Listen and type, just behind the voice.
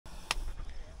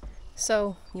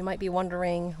So you might be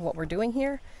wondering what we're doing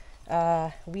here.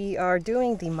 We are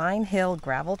doing the Mine Hill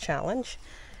Gravel Challenge,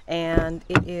 and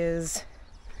it is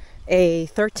a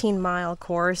 13-mile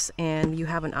course, and you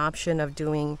have an option of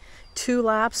doing 2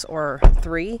 laps or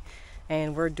 3,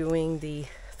 and we're doing the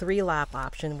 3-lap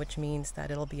option, which means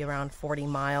that it'll be around 40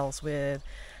 miles with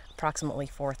approximately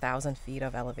 4,000 feet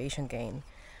of elevation gain.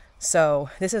 So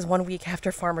this is 1 week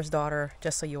after Farmer's Daughter,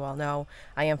 just so you all know.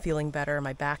 I am feeling better,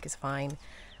 my back is fine.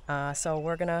 So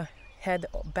we're gonna head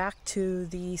back to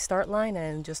the start line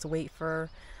and just wait for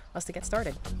us to get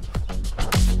started.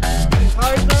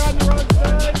 Tires are on the wrong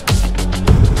side.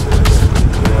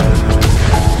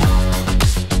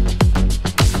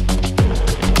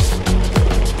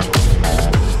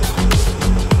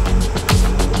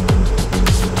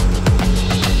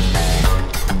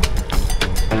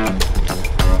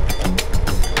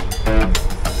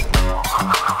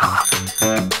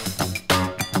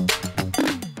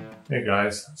 Hey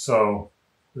guys, so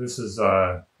this is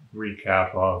a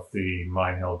recap of the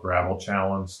Mine Hill Gravel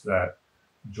Challenge that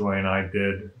Joy and I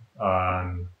did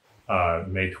on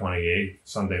May 28th,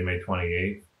 Sunday, May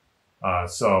 28th.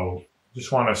 So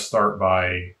just want to start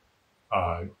by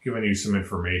giving you some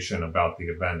information about the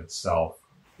event itself.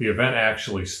 The event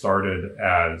actually started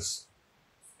as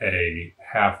a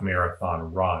half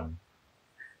marathon run,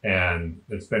 and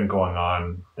it's been going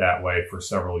on that way for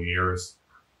several years.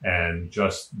 And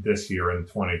just this year in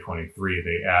 2023,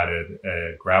 they added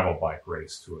a gravel bike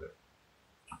race to it.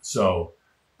 So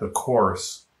the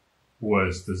course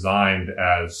was designed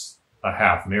as a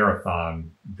half marathon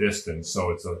distance.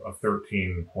 So it's a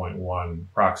 13.1,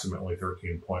 approximately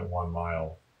 13.1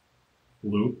 mile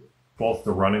loop. Both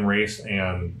the running race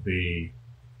and the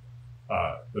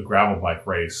gravel bike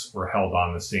race were held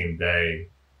on the same day.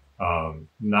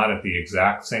 Not at the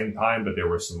exact same time, but there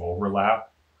was some overlap.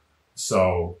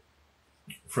 So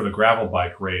for the gravel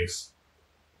bike race,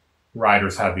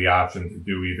 riders had the option to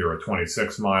do either a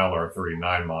 26 mile or a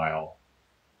 39 mile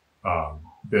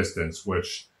distance,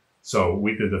 so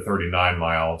we did the 39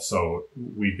 mile. So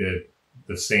we did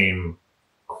the same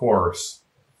course,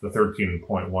 the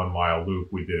 13.1 mile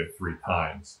loop, we did it 3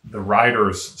 times. The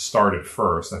riders started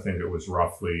first. I think it was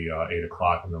roughly 8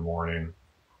 o'clock in the morning.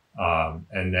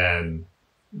 And then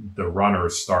the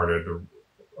runners started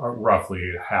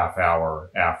roughly a half hour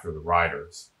after the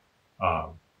riders.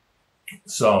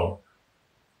 So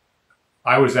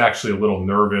I was actually a little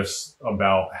nervous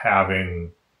about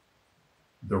having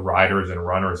the riders and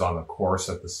runners on the course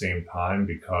at the same time,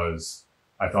 because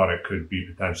I thought it could be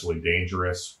potentially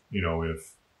dangerous,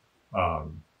 if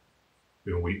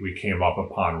we came up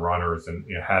upon runners and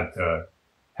had to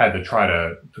try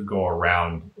to go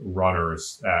around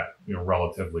runners at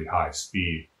relatively high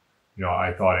speed.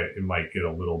 I thought it might get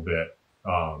a little bit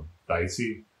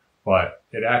dicey, but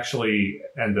it actually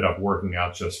ended up working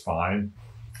out just fine.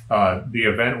 The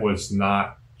event was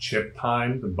not chip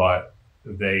timed, but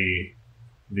the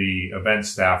event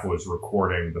staff was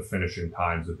recording the finishing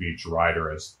times of each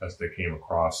rider as they came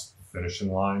across the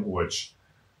finishing line, which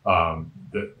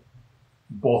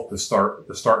both the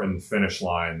start and finish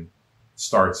line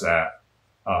starts at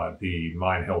the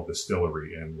Mine Hill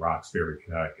Distillery in Roxbury,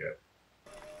 Connecticut.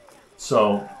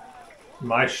 So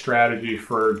my strategy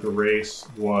for the race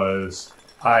was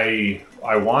I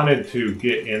wanted to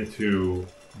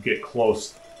get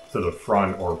close to the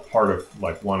front, or part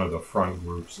of one of the front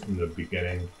groups in the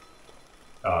beginning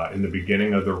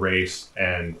of the race,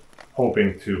 and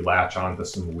hoping to latch onto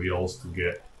some wheels to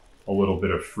get a little bit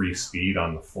of free speed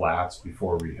on the flats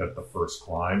before we hit the first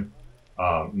climb,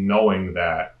 knowing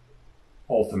that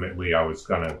ultimately I was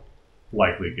going to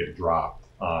likely get dropped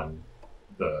on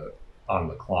the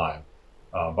climb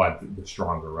by the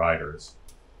stronger riders.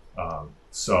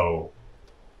 So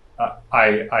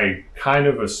I kind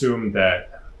of assumed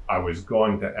that I was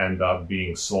going to end up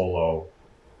being solo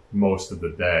most of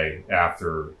the day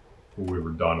after we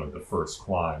were done with the first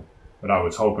climb, but I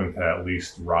was hoping to at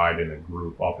least ride in a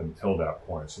group up until that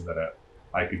point so that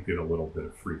I could get a little bit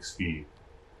of free speed.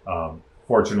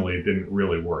 Fortunately, it didn't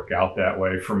really work out that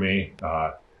way for me.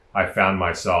 I found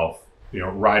myself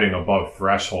riding above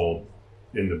threshold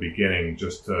in the beginning,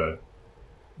 just to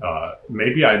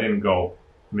maybe I didn't go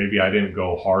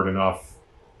hard enough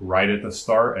right at the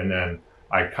start, and then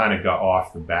I kind of got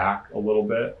off the back a little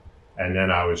bit, and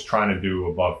then I was trying to do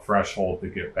above threshold to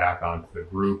get back onto the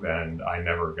group, and I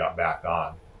never got back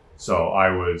on. So I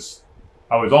was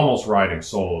almost riding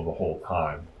solo the whole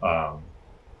time.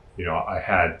 I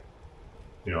had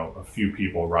a few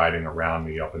people riding around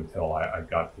me up until I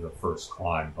got to the first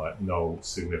climb, but no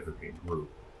significant group.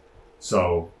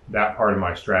 So that part of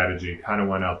my strategy kind of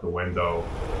went out the window.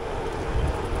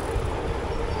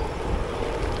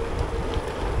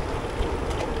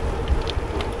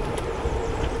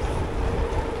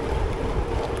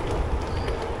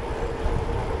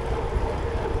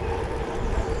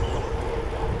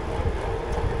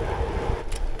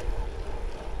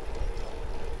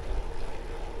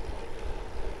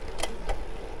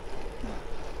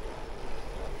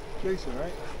 Jason,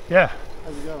 right? Yeah.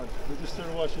 How's it going? We just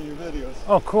started watching your videos.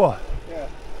 Oh, cool. Yeah.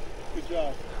 Good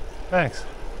job. Thanks.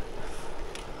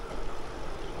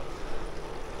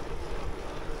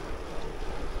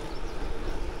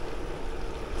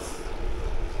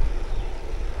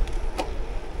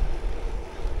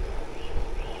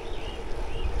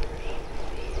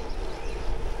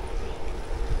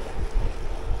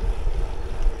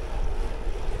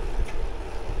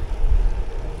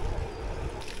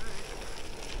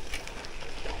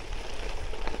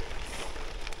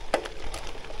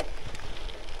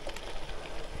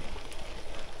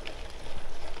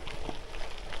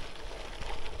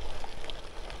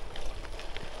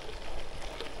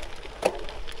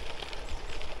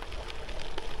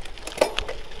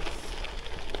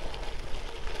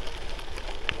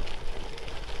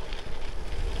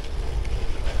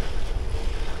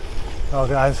 Well,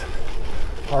 guys,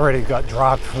 already got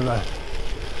dropped from the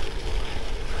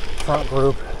front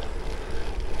group.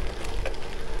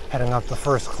 Heading up the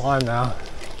first climb now.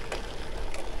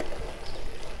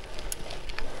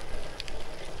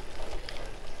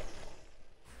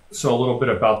 So a little bit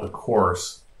about the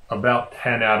course. About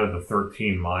 10 out of the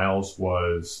 13 miles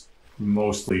was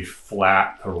mostly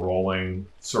flat to rolling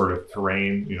sort of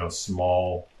terrain, you know,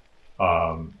 small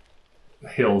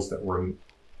hills that were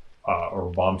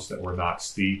or bumps that were not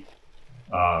steep.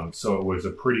 So it was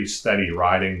a pretty steady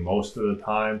riding most of the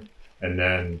time. And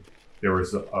then there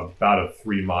was about a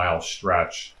 3-mile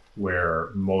stretch where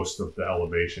most of the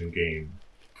elevation gain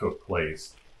took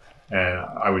place. And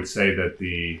I would say that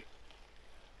the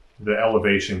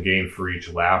elevation gain for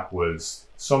each lap was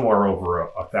somewhere over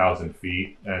 1,000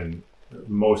 feet. And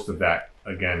most of that,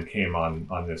 again, came on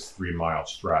this 3-mile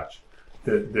stretch.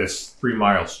 This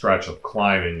 3-mile stretch of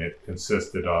climbing, it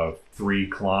consisted of 3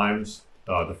 climbs.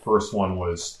 The first one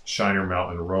was Shiner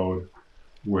Mountain Road,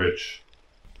 which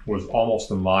was almost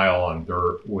a mile on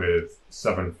dirt with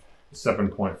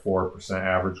 7.4%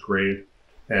 average grade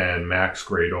and max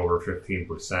grade over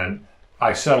 15%.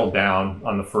 I settled down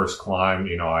on the first climb.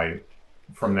 You know,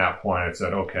 from that point I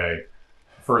said, okay,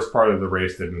 the first part of the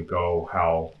race didn't go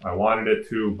how I wanted it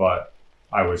to, but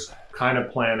I was kind of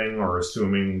planning or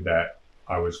assuming that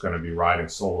I was going to be riding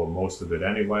solo most of it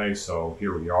anyway. So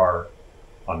here we are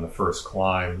on the first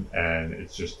climb, and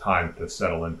it's just time to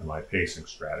settle into my pacing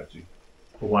strategy.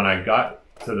 But when I got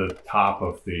to the top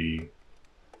of the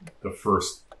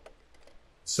first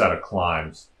set of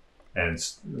climbs and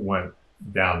went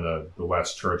down the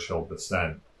West Churchill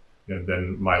descent, and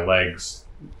then my legs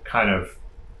kind of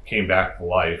came back to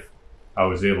life. I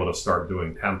was able to start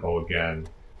doing tempo again.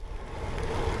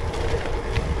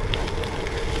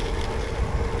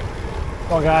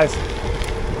 Well, guys,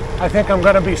 I think I'm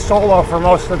going to be solo for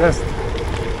most of this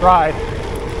ride.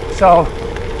 So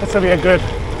this will be a good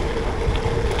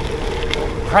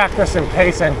practice in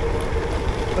pacing.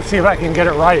 Let's see if I can get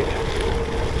it right. I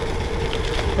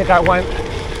think I went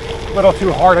a little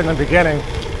too hard in the beginning.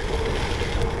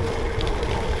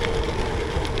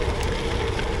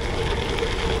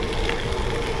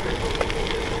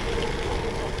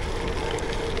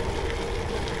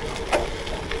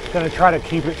 Going to try to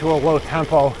keep it to a low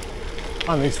tempo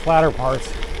on these flatter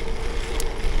parts.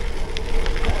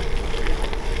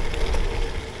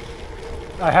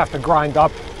 I have to grind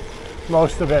up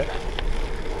most of it.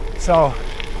 So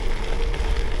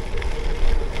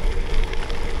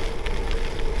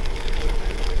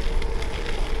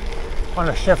I want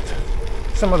to shift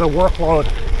some of the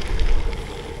workload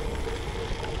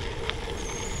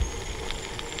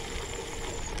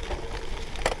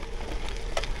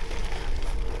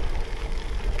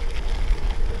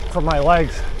from my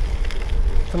legs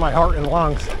to my heart and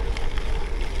lungs.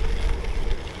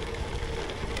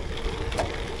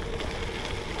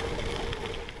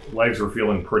 Legs were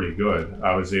feeling pretty good.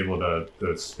 I was able to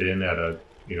spin at a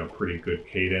pretty good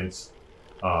cadence,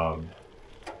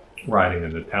 riding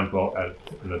in the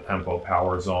tempo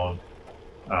power zone,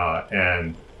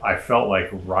 and I felt like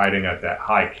riding at that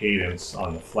high cadence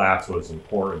on the flats was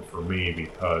important for me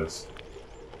because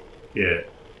it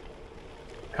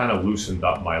kind of loosened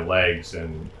up my legs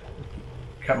and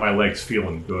kept my legs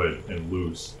feeling good and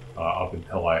loose up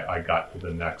until I got to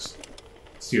the next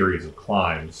series of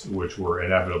climbs, which were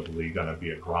inevitably going to be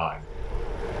a grind.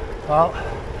 Well,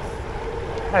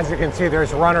 as you can see,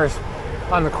 there's runners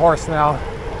on the course now,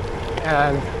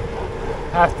 and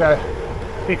have to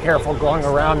be careful going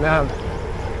around them.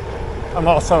 I'm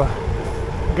also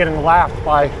getting lapped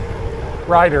by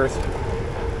riders,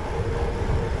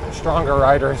 stronger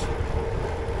riders.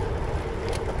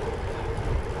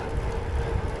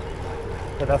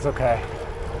 But that's okay.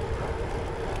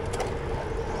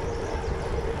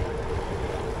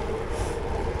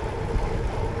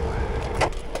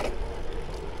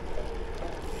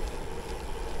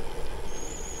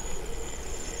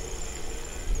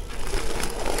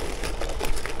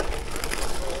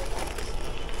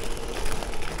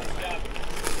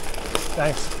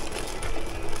 Thanks.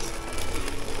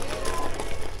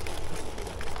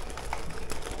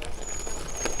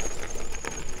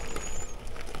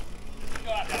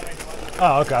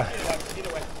 Oh, okay.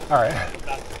 All right.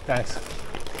 Thanks.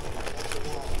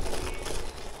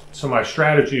 So my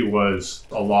strategy was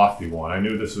a lofty one. I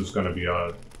knew this was going to be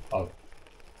a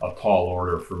tall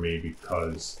order for me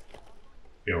because,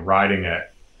 you know, riding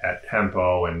at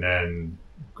tempo and then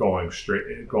going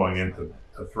into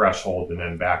the threshold and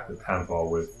then back to tempo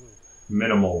with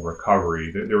minimal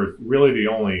recovery. There was really the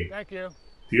only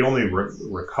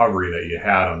recovery that you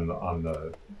had on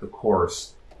the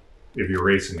course, if you're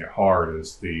racing it hard,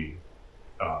 is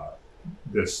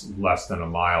this less than a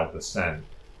mile descent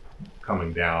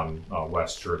coming down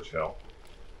West Churchill.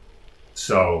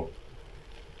 So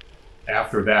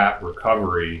after that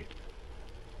recovery,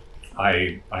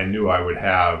 I knew I would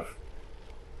have,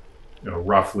 you know,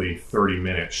 roughly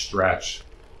 30-minute stretch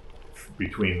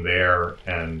between there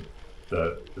and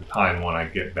the time when I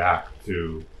get back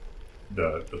to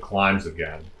the climbs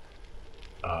again.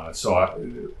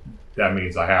 That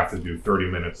means I have to do 30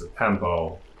 minutes of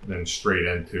tempo, then straight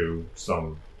into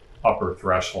some upper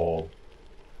threshold.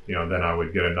 You know, then I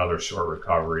would get another short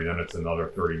recovery, then it's another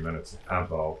 30 minutes of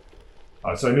tempo.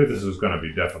 So I knew this was going to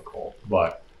be difficult,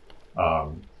 but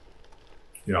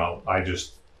you know, I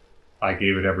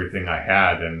gave it everything I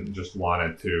had and just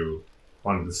wanted to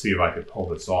see if I could pull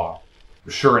this off.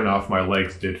 Sure enough, my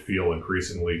legs did feel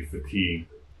increasingly fatigued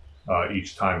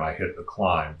each time I hit the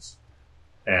climbs.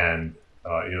 And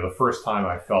you know, the first time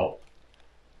I felt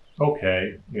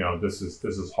okay, you know, this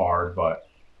is hard, but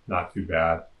not too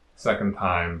bad. Second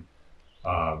time,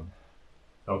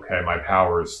 okay, my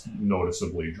power is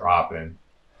noticeably dropping.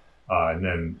 And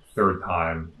then third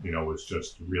time, you know, was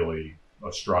just really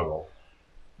a struggle.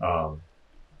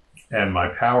 And my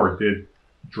power did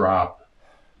drop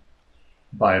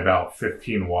by about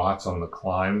 15 watts on the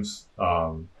climbs.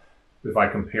 If I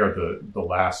compare the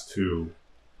last two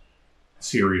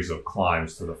series of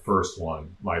climbs to the first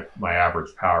one, my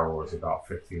average power was about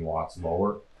 15 watts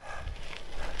lower.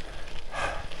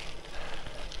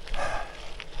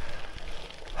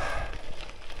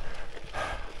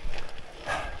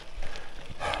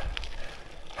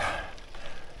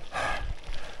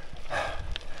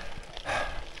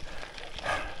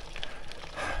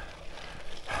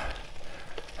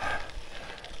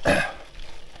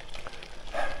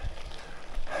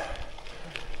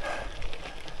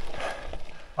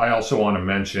 I also want to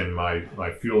mention my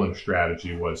fueling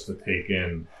strategy was to take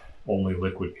in only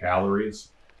liquid calories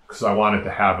because I wanted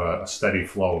to have a steady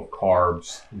flow of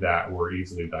carbs that were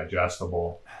easily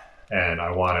digestible, and I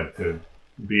wanted to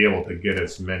be able to get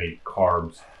as many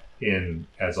carbs in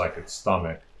as I could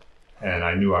stomach. And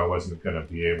I knew I wasn't going to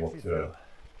be able to,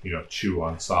 you know, chew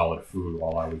on solid food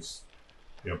while I was,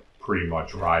 you know, pretty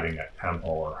much riding at tempo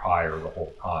or higher the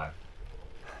whole time.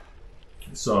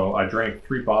 So I drank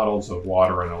 3 bottles of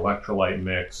water and electrolyte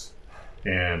mix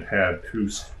and had two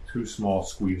small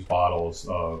squeeze bottles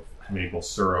of maple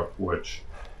syrup, which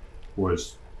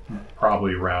was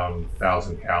probably around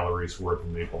 1,000 calories worth of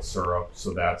maple syrup.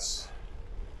 So that's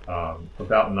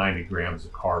about 90 grams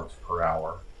of carbs per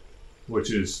hour,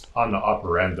 which is on the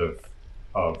upper end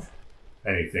of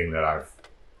anything that I've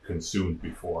consumed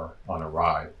before on a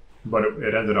ride. But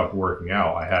it ended up working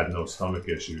out. I had no stomach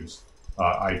issues.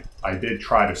 I did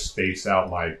try to space out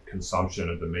my consumption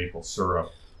of the maple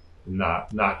syrup,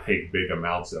 not take big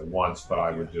amounts at once, but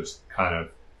I would just kind of,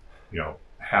 you know,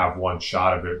 have one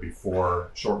shot of it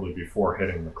shortly before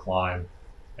hitting the climb,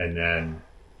 and then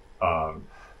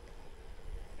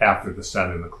after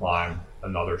descending the climb,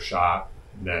 another shot,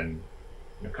 and then,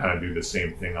 you know, kind of do the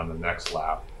same thing on the next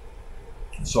lap.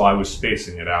 So I was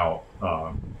spacing it out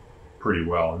pretty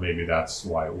well, and maybe that's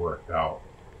why it worked out.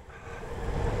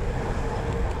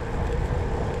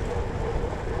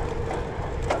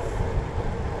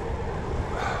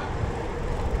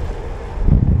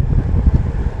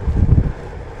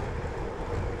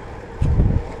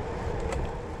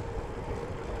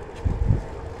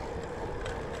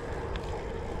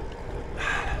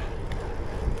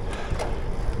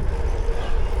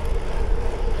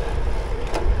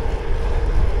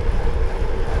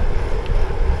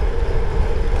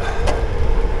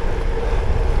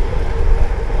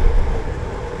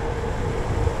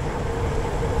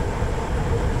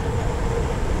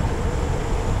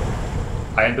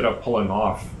 I ended up pulling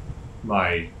off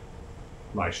my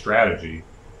strategy,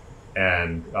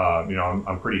 and you know,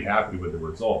 I'm pretty happy with the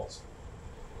results.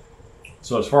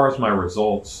 So as far as my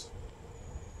results,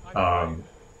 I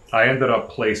ended up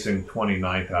placing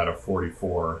 29th out of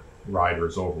 44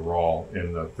 riders overall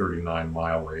in the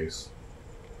 39-mile race,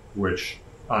 which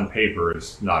on paper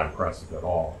is not impressive at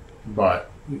all.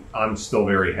 But I'm still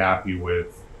very happy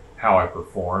with how I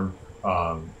performed.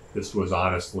 This was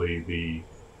honestly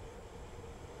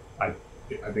I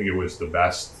think it was the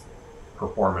best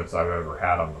performance I've ever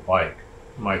had on the bike.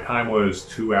 My time was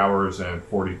 2 hours and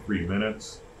 43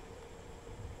 minutes.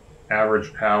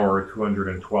 Average power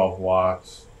 212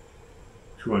 watts,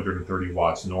 230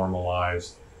 watts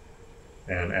normalized,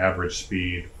 and average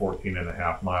speed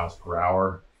 14.5 miles per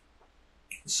hour.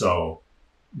 So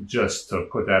just to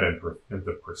put that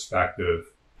into perspective,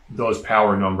 those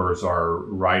power numbers are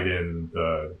right in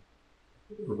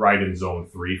zone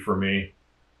 3 for me.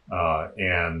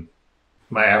 And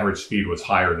my average speed was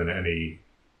higher than any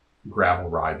gravel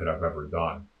ride that I've ever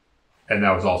done. And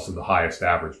that was also the highest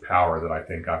average power that I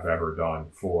think I've ever done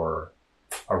for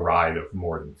a ride of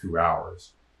more than 2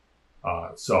 hours.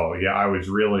 So yeah, I was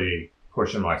really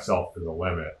pushing myself to the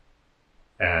limit.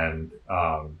 And,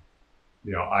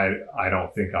 you know, I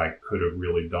don't think I could have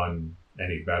really done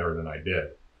any better than I did.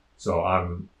 So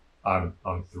I'm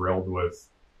thrilled with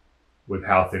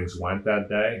how things went that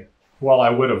day. While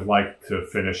I would have liked to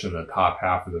finish in the top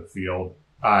half of the field,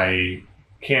 I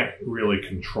can't really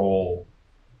control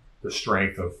the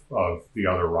strength of the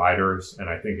other riders. And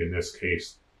I think in this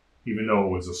case, even though it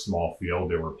was a small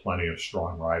field, there were plenty of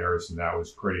strong riders, and that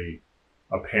was pretty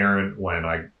apparent when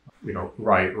I, you know,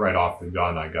 right off the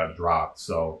gun, I got dropped.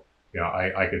 So, you know,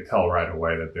 I could tell right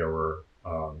away that there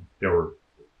were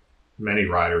many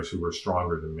riders who were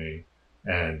stronger than me.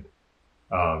 And,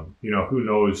 you know, who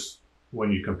knows, when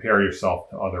you compare yourself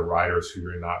to other riders who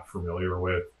you're not familiar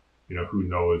with, you know, who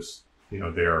knows, you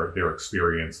know, their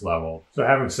experience level. So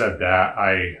having said that,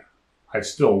 I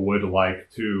still would like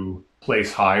to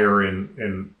place higher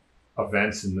in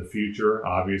events in the future.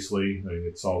 Obviously, I mean,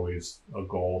 it's always a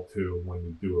goal to, when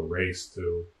you do a race,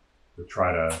 to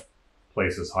try to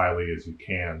place as highly as you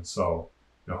can. So,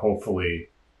 you know, hopefully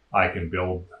I can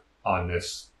build on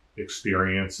this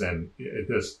experience, and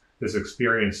this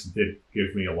experience did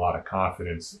give me a lot of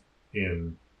confidence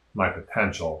in my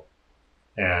potential,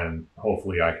 and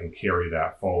hopefully I can carry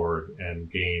that forward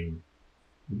and gain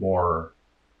more,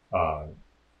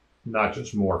 not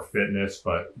just more fitness,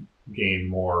 but gain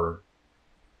more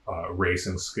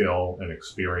racing skill and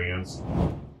experience.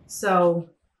 So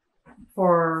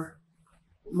for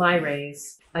my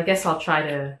race, I guess I'll try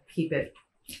to keep it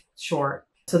short.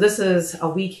 So this is a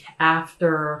week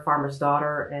after Farmer's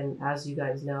Daughter, and as you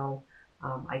guys know,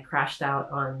 I crashed out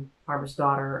on Farmer's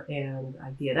Daughter and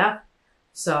I DNF,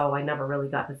 so I never really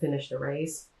got to finish the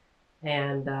race.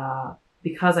 And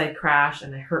because I crashed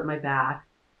and I hurt my back,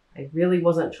 I really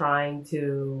wasn't trying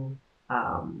to,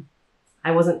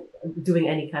 I wasn't doing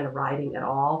any kind of riding at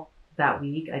all that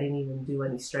week. I didn't even do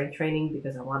any strength training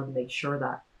because I wanted to make sure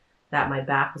that my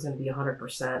back was going to be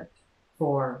 100%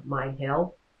 for Mine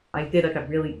Hill. I did like a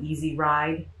really easy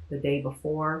ride the day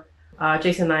before.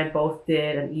 Jason and I both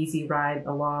did an easy ride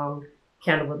along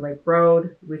Candlewood Lake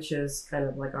Road, which is kind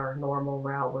of like our normal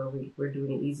route where we're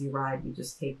doing an easy ride. We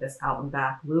just take this out and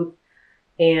back loop.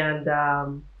 And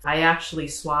I actually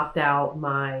swapped out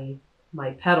my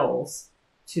pedals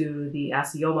to the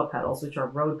Asioma pedals, which are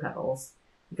road pedals,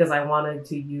 because I wanted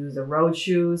to use the road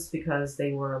shoes because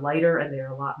they were lighter and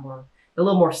they're a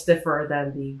little more stiffer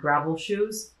than the gravel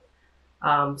shoes.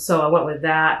 So I went with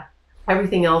that.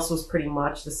 Everything else was pretty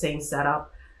much the same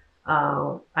setup.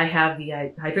 I had the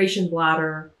hydration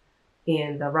bladder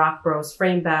in the Rock Bros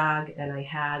frame bag, and I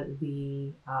had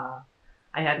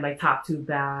my top tube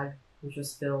bag, which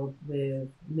was filled with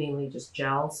mainly just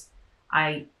gels.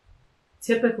 I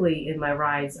typically, in my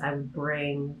rides, I would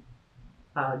bring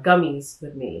gummies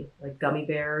with me, like gummy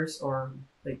bears, or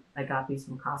like I got these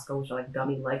from Costco, which are like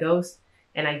gummy Legos.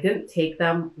 And I didn't take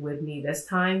them with me this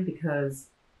time because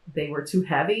they were too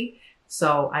heavy.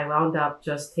 So I wound up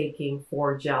just taking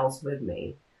 4 gels with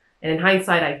me. And in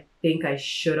hindsight, I think I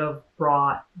should have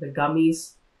brought the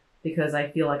gummies because I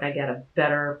feel like I get a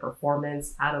better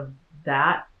performance out of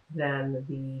that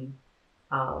than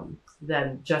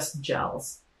just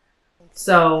gels.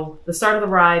 So the start of the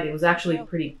ride, it was actually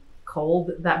pretty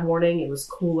cold that morning. It was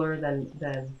cooler than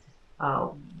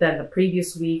the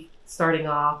previous week starting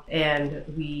off, and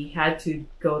we had to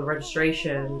go to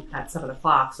registration at 7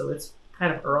 o'clock. So it's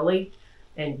kind of early.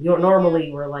 And normally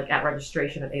we're like at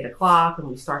registration at 8 o'clock and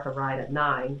we start the ride at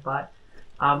 9, but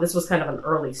this was kind of an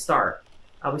early start.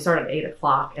 We started at 8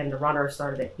 o'clock and the runner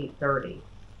started at 8:30.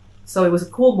 So it was a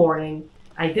cool morning.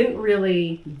 I didn't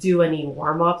really do any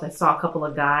warm-ups. I saw a couple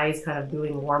of guys kind of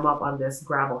doing warm-up on this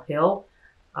gravel hill.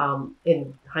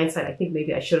 In hindsight, I think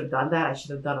maybe I should have done that. I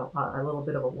should have done a little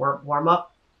bit of a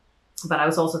warm-up, but I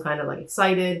was also kind of like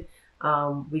excited.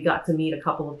 We got to meet a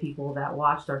couple of people that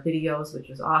watched our videos, which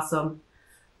was awesome.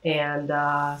 And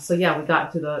so yeah, we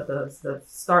got to the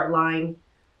start line,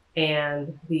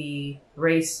 and the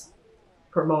race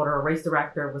promoter, race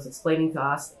director, was explaining to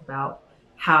us about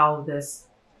how this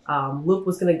loop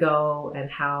was going to go and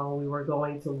how we were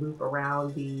going to loop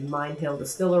around the Mine Hill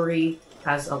Distillery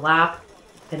as a lap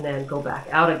and then go back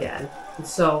out again. And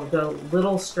so the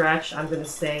little stretch, I'm going to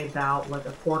say about like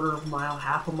a quarter mile,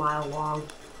 half a mile long,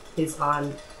 is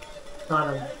on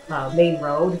a main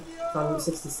road. It's on Route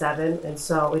 67. And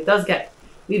so it does get,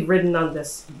 we've ridden on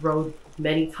this road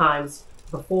many times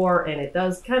before, and it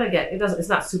does kind of get, it's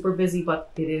not super busy,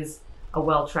 but it is a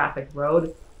well-trafficked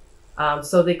road.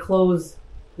 So they closed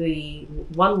the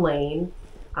one lane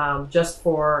just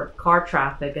for car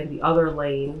traffic, and the other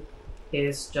lane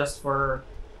is just for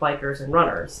bikers and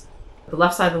runners. The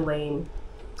left side of the lane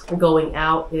going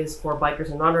out is for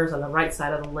bikers and runners, and the right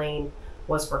side of the lane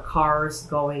was for cars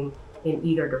going in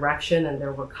either direction, and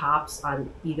there were cops on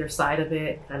either side of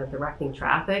it kind of directing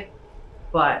traffic.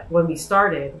 But when we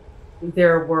started, we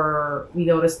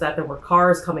noticed that there were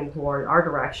cars coming toward our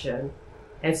direction,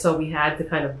 and so we had to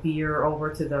kind of veer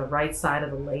over to the right side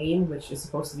of the lane, which is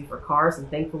supposed to be for cars, and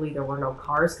thankfully there were no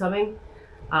cars coming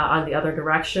on the other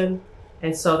direction.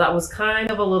 And so that was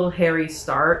kind of a little hairy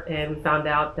start, and we found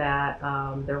out that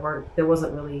there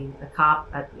wasn't really a cop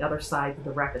at the other side to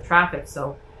direct the traffic,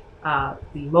 so the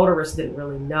motorists didn't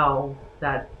really know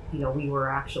that we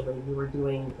were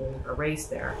doing a race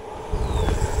there.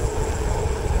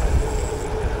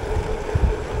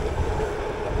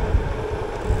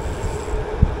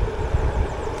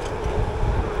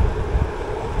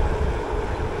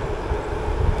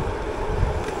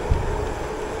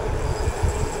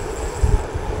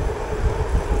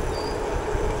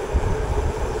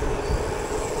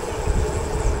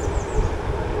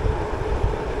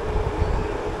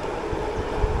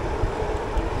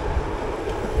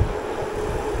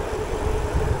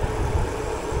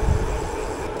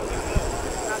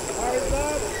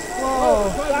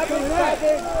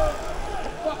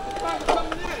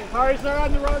 Cars are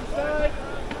on the wrong side.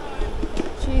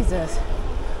 Jesus.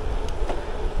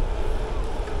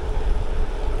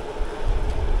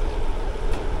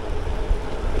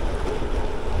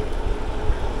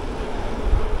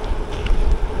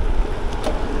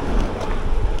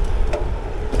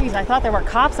 Geez, I thought there were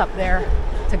cops up there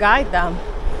to guide them.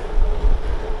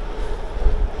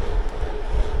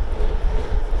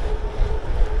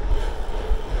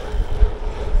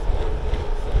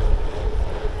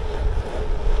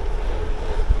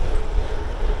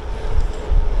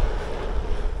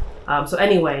 So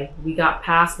anyway, we got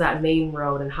past that main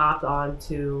road and hopped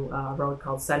onto a road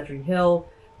called Sentry Hill,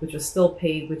 which was still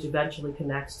paved, which eventually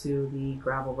connects to the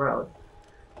gravel road.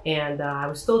 And I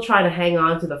was still trying to hang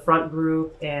on to the front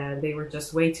group, and they were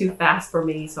just way too fast for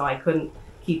me, so I couldn't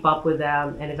keep up with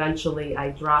them. And eventually I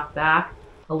dropped back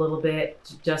a little bit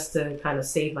just to kind of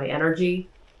save my energy.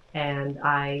 And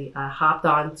I hopped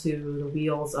onto the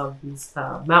wheels of these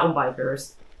mountain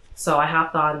bikers. So I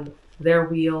hopped on their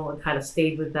wheel and kind of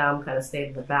stayed with them, kind of stayed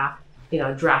in the back,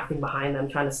 drafting behind them,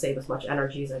 trying to save as much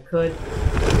energy as I could.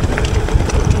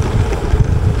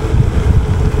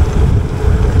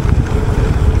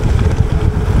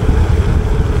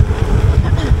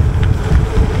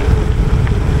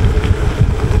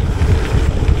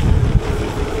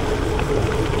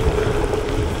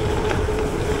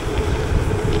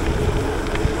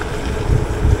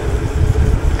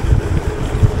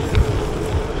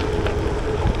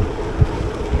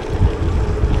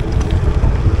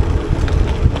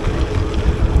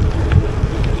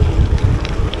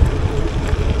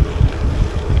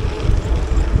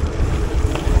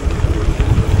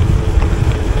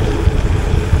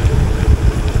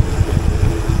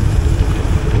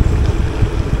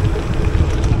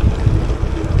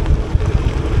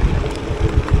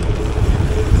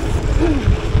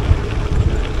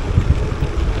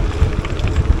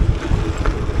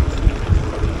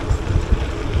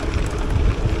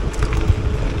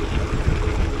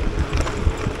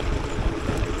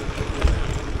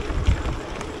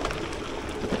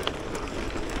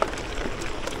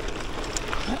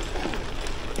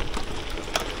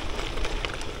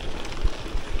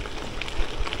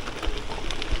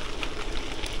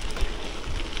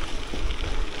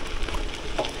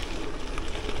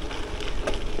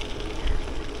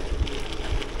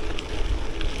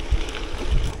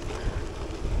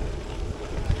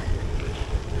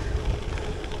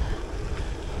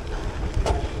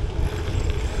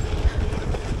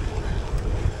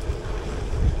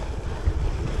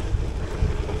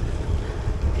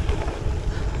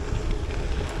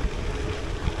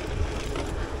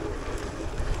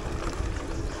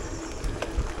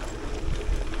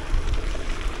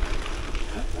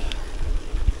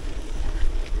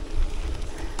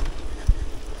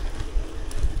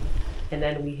 and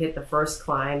then we hit the first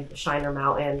climb, Shiner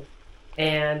Mountain,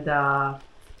 and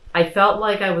I felt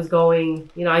like I was going,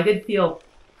 I did feel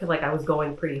like I was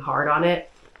going pretty hard on it.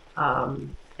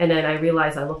 And then I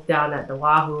realized, I looked down at the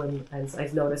Wahoo and I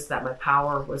noticed that my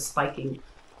power was spiking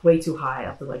way too high,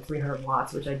 up to like 300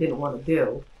 watts, which I didn't want to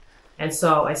do. And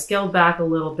so I scaled back a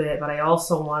little bit, but I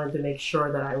also wanted to make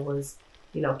sure that I was,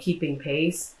 keeping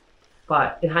pace.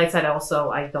 But in hindsight,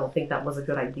 I don't think that was a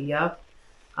good idea.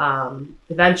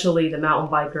 Eventually, the mountain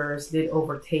bikers did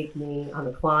overtake me on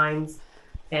the climbs,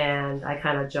 and I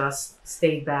kind of just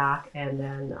stayed back, and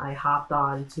then I hopped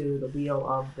on to the wheel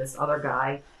of this other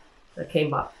guy that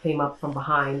came up from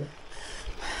behind.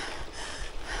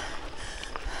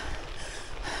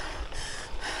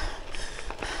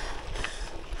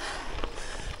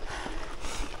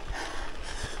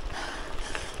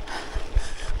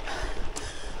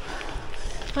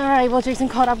 All right, well, Jason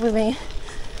caught up with me,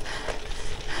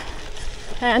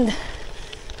 and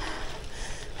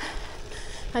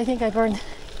I think I burned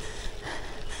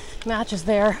matches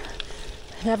there.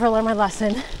 Never learned my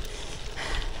lesson.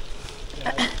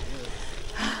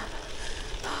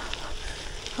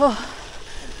 Oh.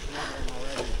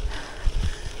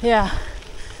 Yeah.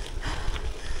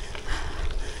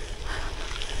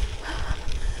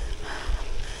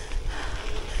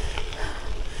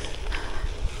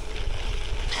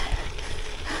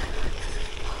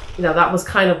 That was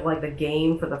kind of like the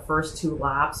game for the first 2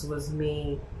 laps, was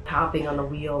me hopping on the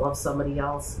wheel of somebody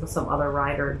else, some other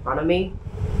rider in front of me.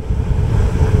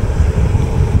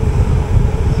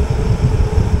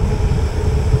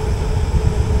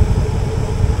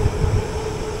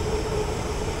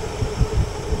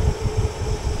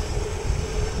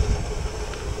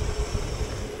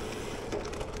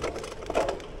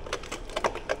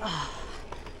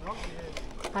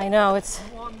 I know, it's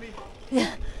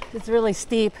really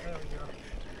steep.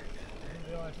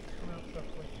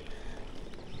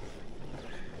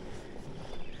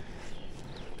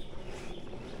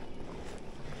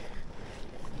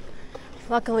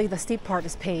 Luckily, the steep part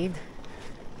is paved.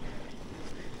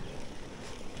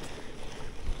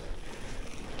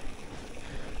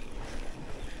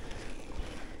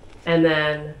 And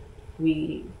then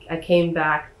I came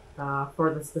back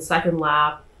for the second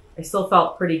lap. I still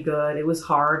felt pretty good. It was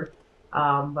hard,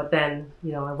 but then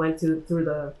I went through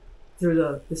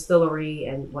the distillery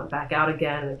and went back out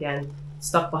again, and again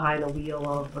stuck behind the wheel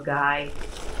of a guy.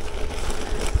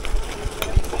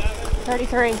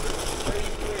 33.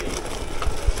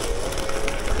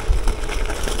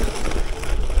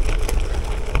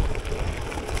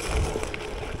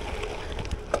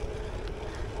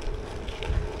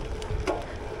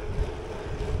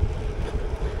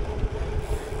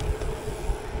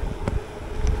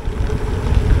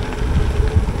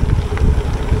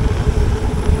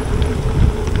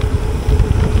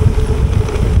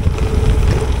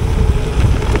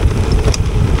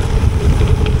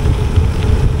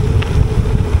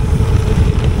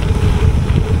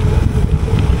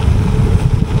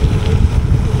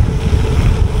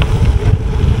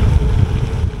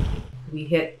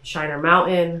 Hit Shiner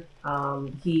Mountain.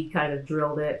 He kind of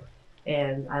drilled it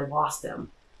and I lost him.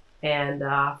 And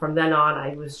from then on,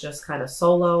 I was just kind of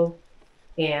solo.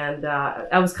 And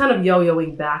I was kind of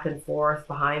yo-yoing back and forth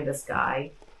behind this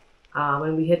guy.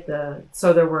 And we hit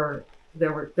so there were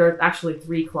actually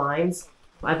 3 climbs.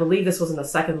 I believe this was in the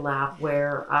second lap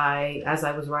where as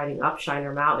I was riding up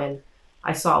Shiner Mountain,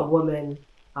 I saw a woman,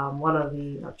 one of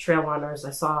the trail runners,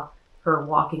 I saw her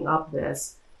walking up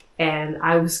this. And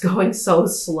I was going so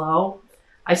slow.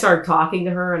 I started talking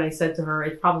to her and I said to her,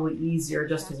 it's probably easier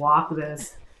just to walk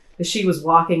this. Because she was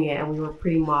walking it and we were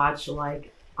pretty much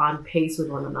like on pace with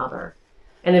one another.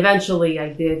 And eventually I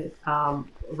did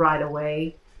ride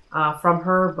away from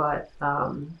her, but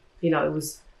it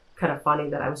was kind of funny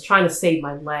that I was trying to save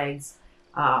my legs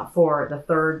for the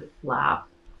third lap.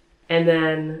 And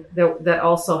then that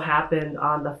also happened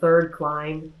on the third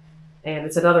climb. And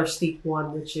it's another steep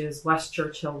one, which is West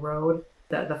Churchill Road.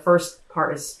 The first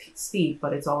part is steep,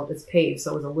 but it's paved,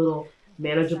 so it was a little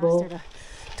manageable.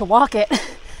 To walk it.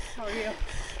 How are you?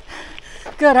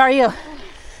 Good, how are you?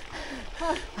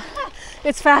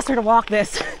 It's faster to walk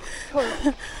this.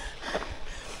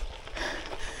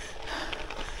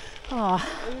 Oh.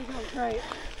 Right.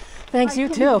 Thanks, you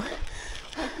too.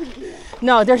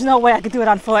 No, there's no way I could do it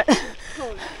on foot.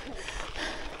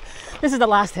 This is the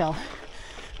last hill.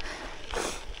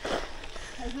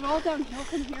 Is it all downhill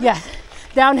from here? Yeah,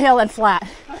 downhill and flat.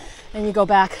 And you go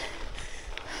back.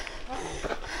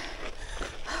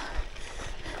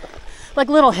 Like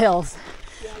little hills,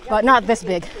 but not this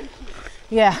big.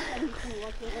 Yeah.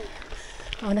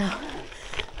 Oh no.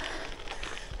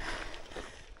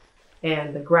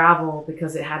 And the gravel,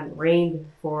 because it hadn't rained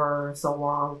for so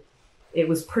long, it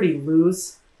was pretty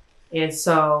loose. And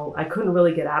so I couldn't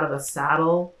really get out of the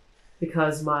saddle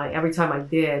because every time I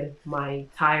did, my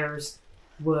tires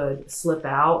would slip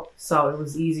out. So it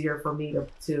was easier for me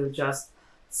to just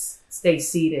stay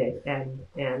seated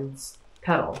and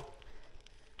pedal.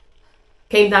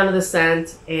 Came down to the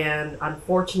descent, and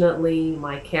unfortunately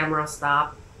my camera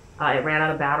stopped. It ran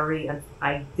out of battery, and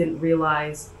I didn't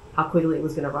realize how quickly it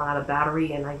was going to run out of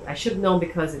battery. And I should have known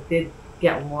because it did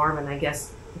get warm, and I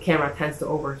guess the camera tends to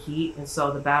overheat, and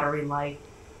so the battery life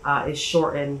is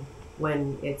shortened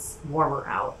when it's warmer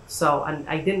out. So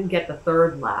I didn't get the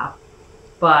third lap,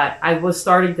 but I was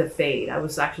starting to fade. I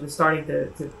was actually starting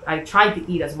I tried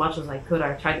to eat as much as I could.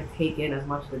 I tried to take in as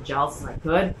much of the gels as I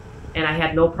could, and I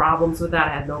had no problems with that.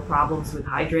 I had no problems with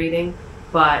hydrating,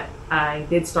 but I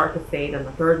did start to fade on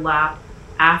the third lap.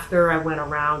 After I went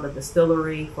around the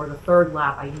distillery for the third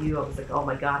lap, I knew, I was like, oh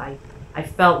my God, I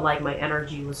felt like my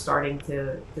energy was starting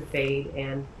to fade,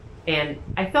 and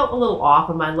I felt a little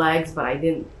off of my legs, but I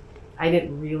didn't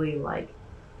really like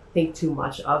think too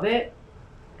much of it.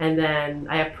 And then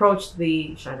I approached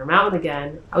the Shiner Mountain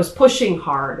again. I was pushing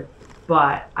hard,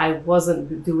 but I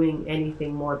wasn't doing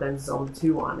anything more than zone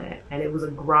 2 on it, and it was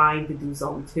a grind to do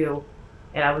zone 2,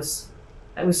 and I was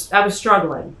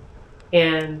struggling.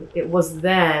 And it was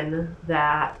then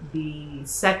that the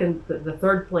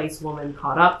third place woman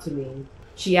caught up to me.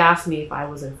 She asked me if I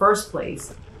was in first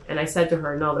place, and I said to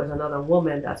her, no, there's another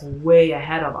woman that's way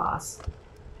ahead of us.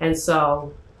 And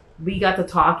so we got to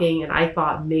talking, and I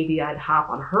thought maybe I'd hop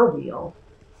on her wheel,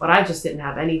 but I just didn't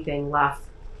have anything left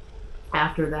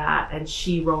after that. And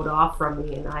she rode off from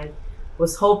me, and I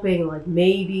was hoping like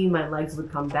maybe my legs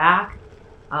would come back.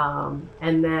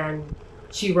 And then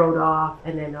she rode off,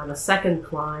 and then on a second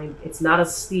climb, it's not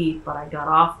as steep, but I got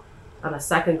off on a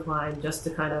second climb just to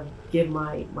kind of give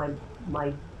my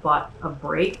butt a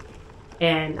break.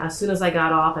 And as soon as I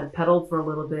got off and pedaled for a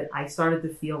little bit, I started to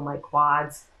feel my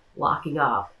quads locking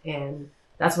up. And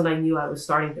that's when I knew I was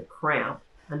starting to cramp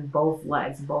on both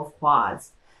legs, both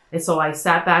quads. And so I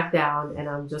sat back down, and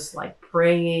I'm just like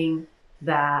praying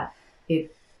that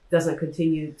it doesn't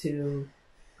continue to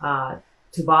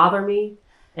bother me.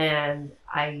 And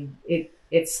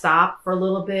it stopped for a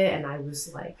little bit, and I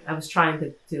was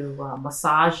trying to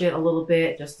massage it a little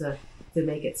bit just to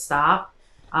make it stop.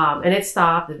 And it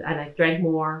stopped, and I drank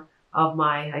more of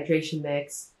my hydration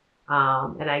mix.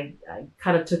 And I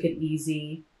kind of took it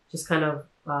easy, just kind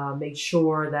of made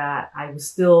sure that I was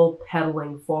still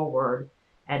pedaling forward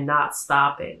and not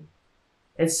stopping.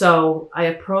 And so I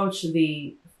approached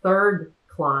the third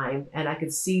climb, and I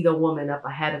could see the woman up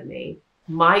ahead of me.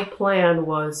 My plan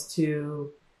was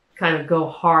to kind of go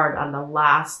hard on the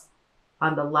last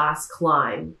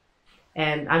climb,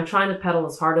 and I'm trying to pedal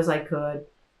as hard as I could.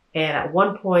 And at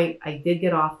one point I did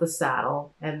get off the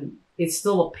saddle, and it's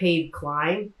still a paved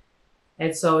climb.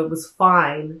 And so it was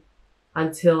fine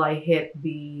until I hit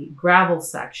the gravel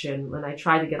section when I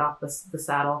tried to get off the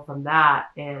saddle from that.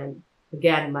 And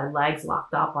again, my legs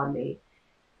locked up on me.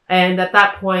 And at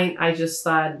that point I just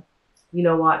thought, you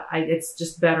know what, it's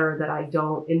just better that I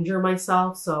don't injure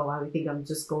myself. So I think I'm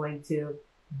just going to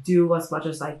do as much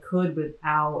as I could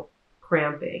without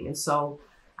cramping. And so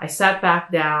I sat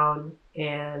back down,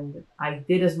 and I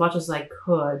did as much as I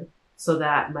could so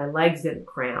that my legs didn't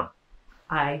cramp.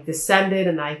 I descended,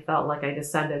 and I felt like I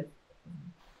descended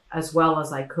as well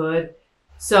as I could.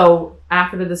 So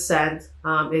after the descent,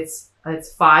 it's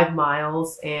 5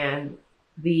 miles, and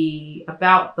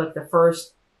about the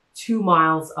first 2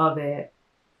 miles of it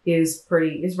is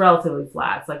relatively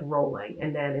flat. It's like rolling.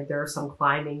 And then there's some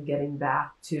climbing getting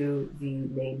back to the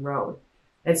main road.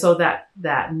 And so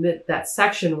that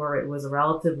section where it was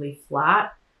relatively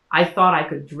flat, I thought I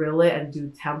could drill it and do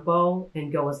tempo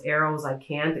and go as aero as I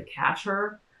can to catch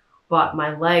her, but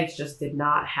my legs just did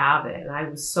not have it. And I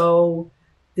was so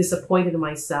disappointed in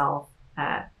myself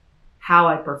at how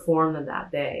I performed on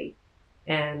that day,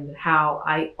 and how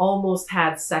I almost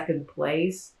had second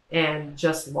place and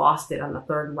just lost it on the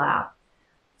third lap.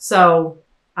 So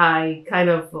I kind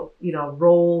of,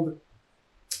 rolled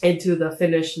into the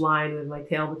finish line with my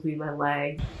tail between my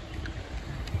legs.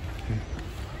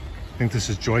 I think this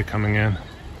is Joy coming in.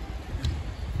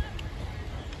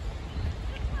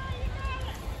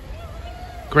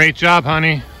 Great job,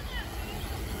 honey.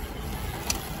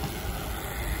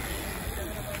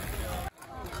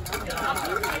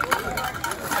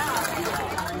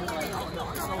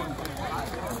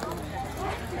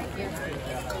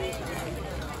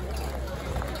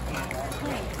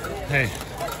 Hey.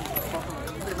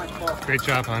 Great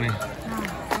job, honey. Oh,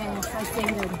 thanks. I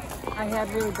faded. I had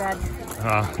really bad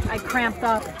I cramped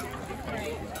up.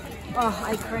 Oh,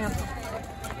 I cramped.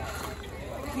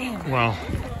 Damn. Well,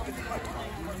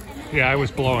 yeah, I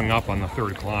was blowing up on the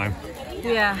third climb.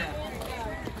 Yeah.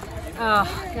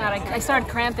 Oh God, I started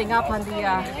cramping up on the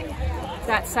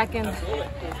that second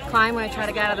climb when I tried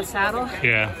to get out of the saddle.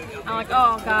 Yeah. I'm like,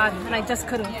 oh God, and I just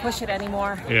couldn't push it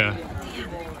anymore. Yeah.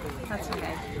 That's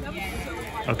okay.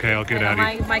 Okay, I'll get out of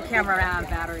here. My camera ran out of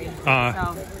battery.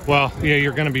 So. Well, yeah,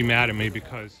 you're going to be mad at me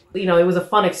because... You know, it was a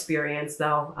fun experience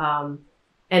though.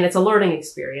 And it's a learning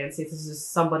experience. This is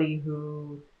somebody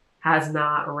who has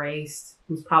not raced,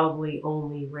 who's probably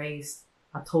only raced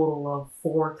a total of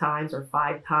 4 times or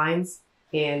 5 times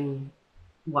in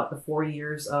the 4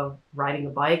 years of riding a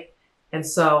bike. And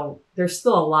so there's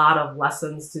still a lot of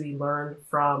lessons to be learned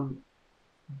from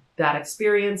that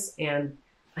experience. And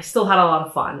I still had a lot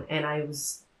of fun. And I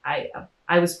was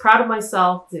proud of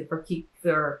myself for keep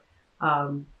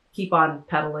on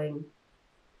pedaling,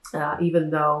 even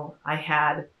though I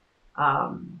had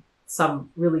some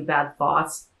really bad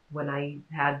thoughts when I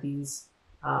had these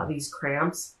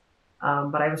cramps.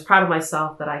 But I was proud of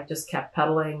myself that I just kept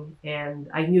pedaling, and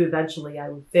I knew eventually I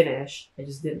would finish. I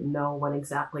just didn't know when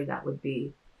exactly that would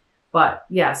be. But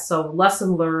yeah, so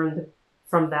lesson learned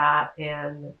from that,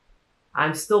 and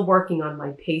I'm still working on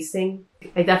my pacing.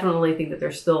 I definitely think that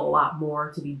there's still a lot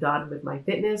more to be done with my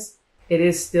fitness. It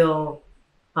is still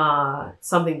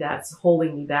something that's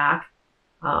holding me back.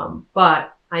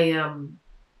 But I'm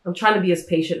trying to be as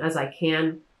patient as I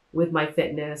can with my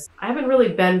fitness. I haven't really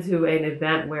been to an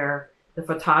event where the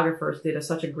photographers did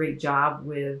such a great job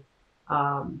with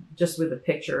just with the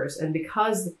pictures. And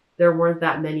because there weren't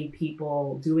that many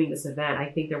people doing this event, I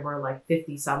think there were like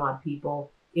 50 some odd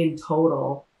people in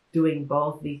total doing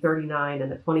both the 39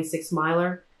 and the 26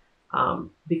 miler.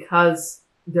 Because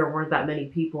there weren't that many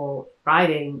people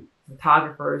riding,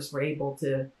 photographers were able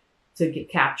to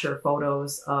capture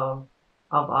photos of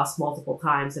us multiple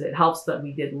times, and it helps that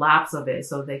we did laps of it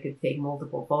so they could take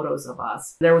multiple photos of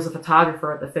us. There was a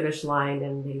photographer at the finish line,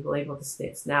 and he was able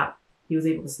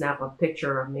to snap a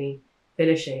picture of me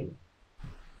finishing.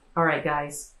 All right,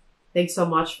 guys, thanks so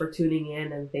much for tuning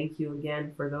in, and thank you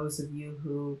again for those of you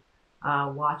who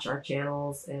watch our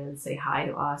channels and say hi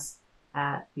to us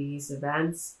at these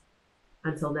events.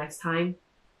 Until next time,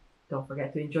 don't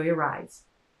forget to enjoy your rides.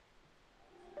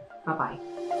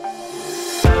 Bye-bye.